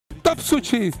Top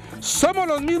Sushi. Somos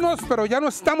los mismos, pero ya no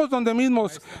estamos donde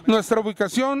mismos. Nuestra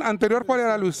ubicación anterior, ¿cuál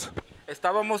era, Luis?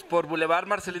 Estábamos por Boulevard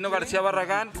Marcelino García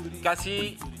Barragán,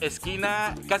 casi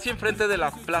esquina, casi enfrente de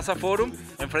la Plaza Forum,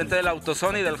 enfrente del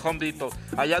Autozone y del Home Depot.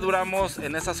 Allá duramos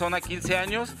en esa zona 15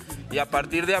 años y a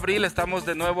partir de abril estamos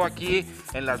de nuevo aquí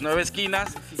en las 9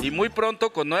 esquinas y muy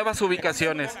pronto con nuevas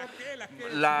ubicaciones.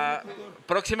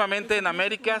 Próximamente en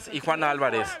Américas y Juan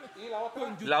Álvarez.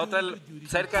 La otra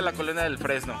cerca de la Colonia del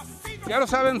Fresno. Ya lo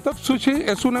saben, Top Sushi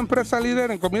es una empresa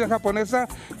líder en comida japonesa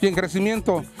y en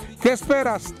crecimiento. ¿Qué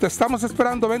esperas? Te estamos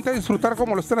esperando. Vente a disfrutar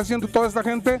como lo están haciendo toda esta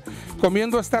gente,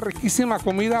 comiendo esta riquísima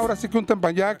comida. Ahora sí que un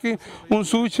teppanyaki, un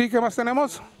sushi. ¿Qué más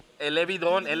tenemos? El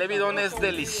evidón es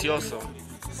delicioso.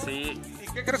 Sí.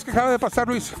 ¿Y qué crees que acaba de pasar,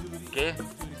 Luis? ¿Qué?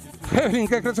 Evelyn,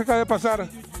 ¿qué crees que acaba de pasar?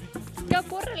 ¿Qué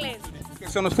ocurre, Len? Que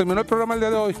se nos terminó el programa el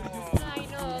día de hoy. Ay,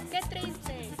 no, qué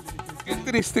triste. Qué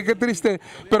triste, qué triste.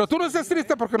 Pero tú no estés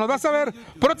triste porque nos vas a ver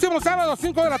próximo sábado,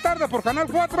 5 de la tarde por Canal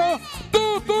 4.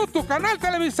 Tu canal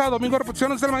Televisa. Domingo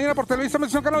repeticiones de la mañana por Televisa,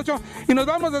 Mención Canal 8. Y nos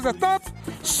vamos desde Top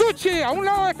Sushi, a un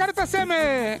lado de Caritas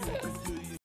M.